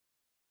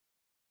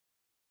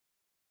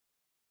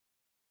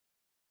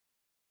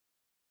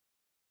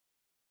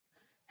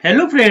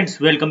Hello friends,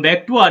 welcome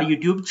back to our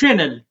YouTube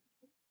channel.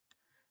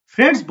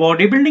 Friends,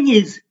 bodybuilding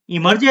is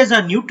emerged as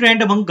a new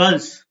trend among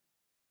girls.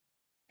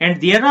 And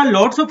there are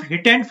lots of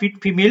hit and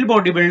fit female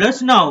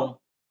bodybuilders now.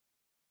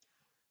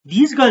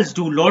 These girls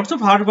do lots of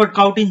hard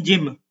workout in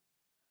gym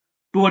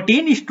to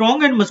attain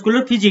strong and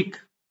muscular physique.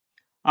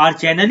 Our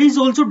channel is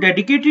also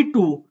dedicated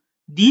to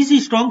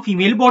these strong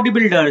female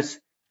bodybuilders.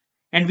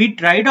 And we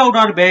tried out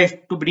our best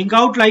to bring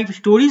out life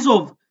stories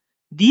of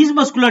these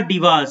muscular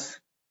divas.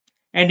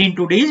 And in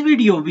today's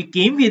video, we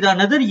came with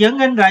another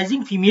young and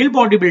rising female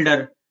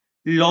bodybuilder,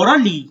 Laura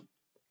Lee.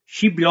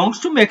 She belongs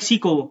to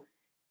Mexico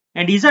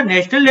and is a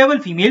national level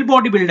female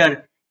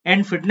bodybuilder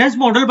and fitness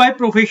model by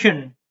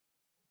profession.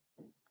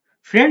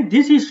 Friend,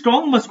 this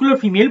strong muscular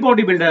female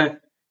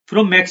bodybuilder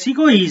from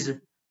Mexico is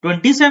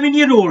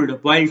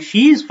 27-year-old while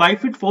she is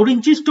 5 feet 4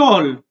 inches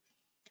tall,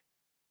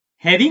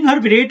 having her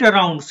weight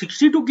around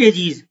 62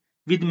 kgs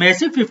with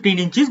massive 15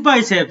 inches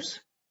biceps.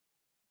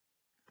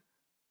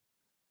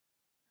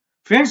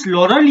 Friends,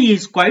 Laura Lee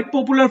is quite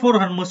popular for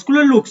her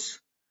muscular looks,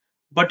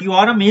 but you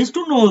are amazed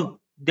to know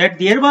that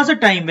there was a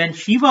time when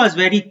she was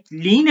very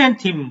lean and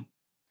thin.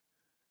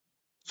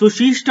 So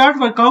she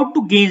started workout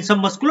to gain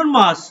some muscular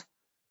mass.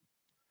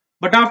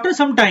 But after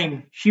some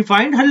time, she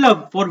find her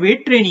love for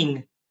weight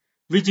training,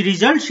 which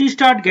result she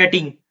start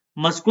getting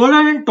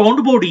muscular and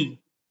toned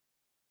body.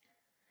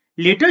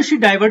 Later she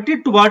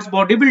diverted towards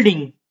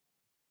bodybuilding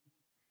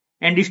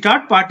and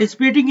start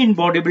participating in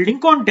bodybuilding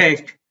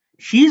contest.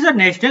 She is a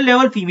national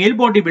level female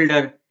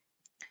bodybuilder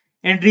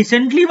and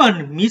recently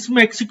won Miss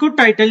Mexico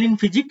title in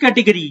physique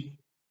category.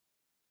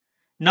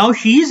 Now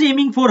she is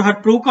aiming for her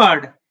pro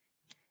card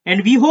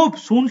and we hope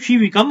soon she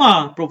become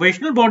a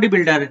professional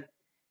bodybuilder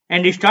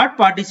and start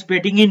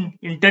participating in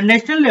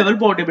international level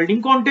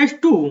bodybuilding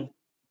contest too.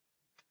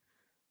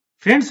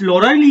 Friends,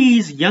 Laura Lee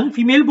is young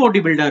female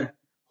bodybuilder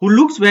who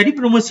looks very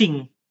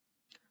promising.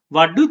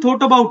 What do you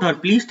thought about her?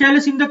 Please tell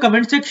us in the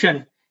comment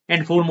section.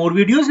 And for more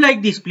videos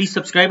like this, please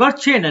subscribe our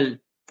channel.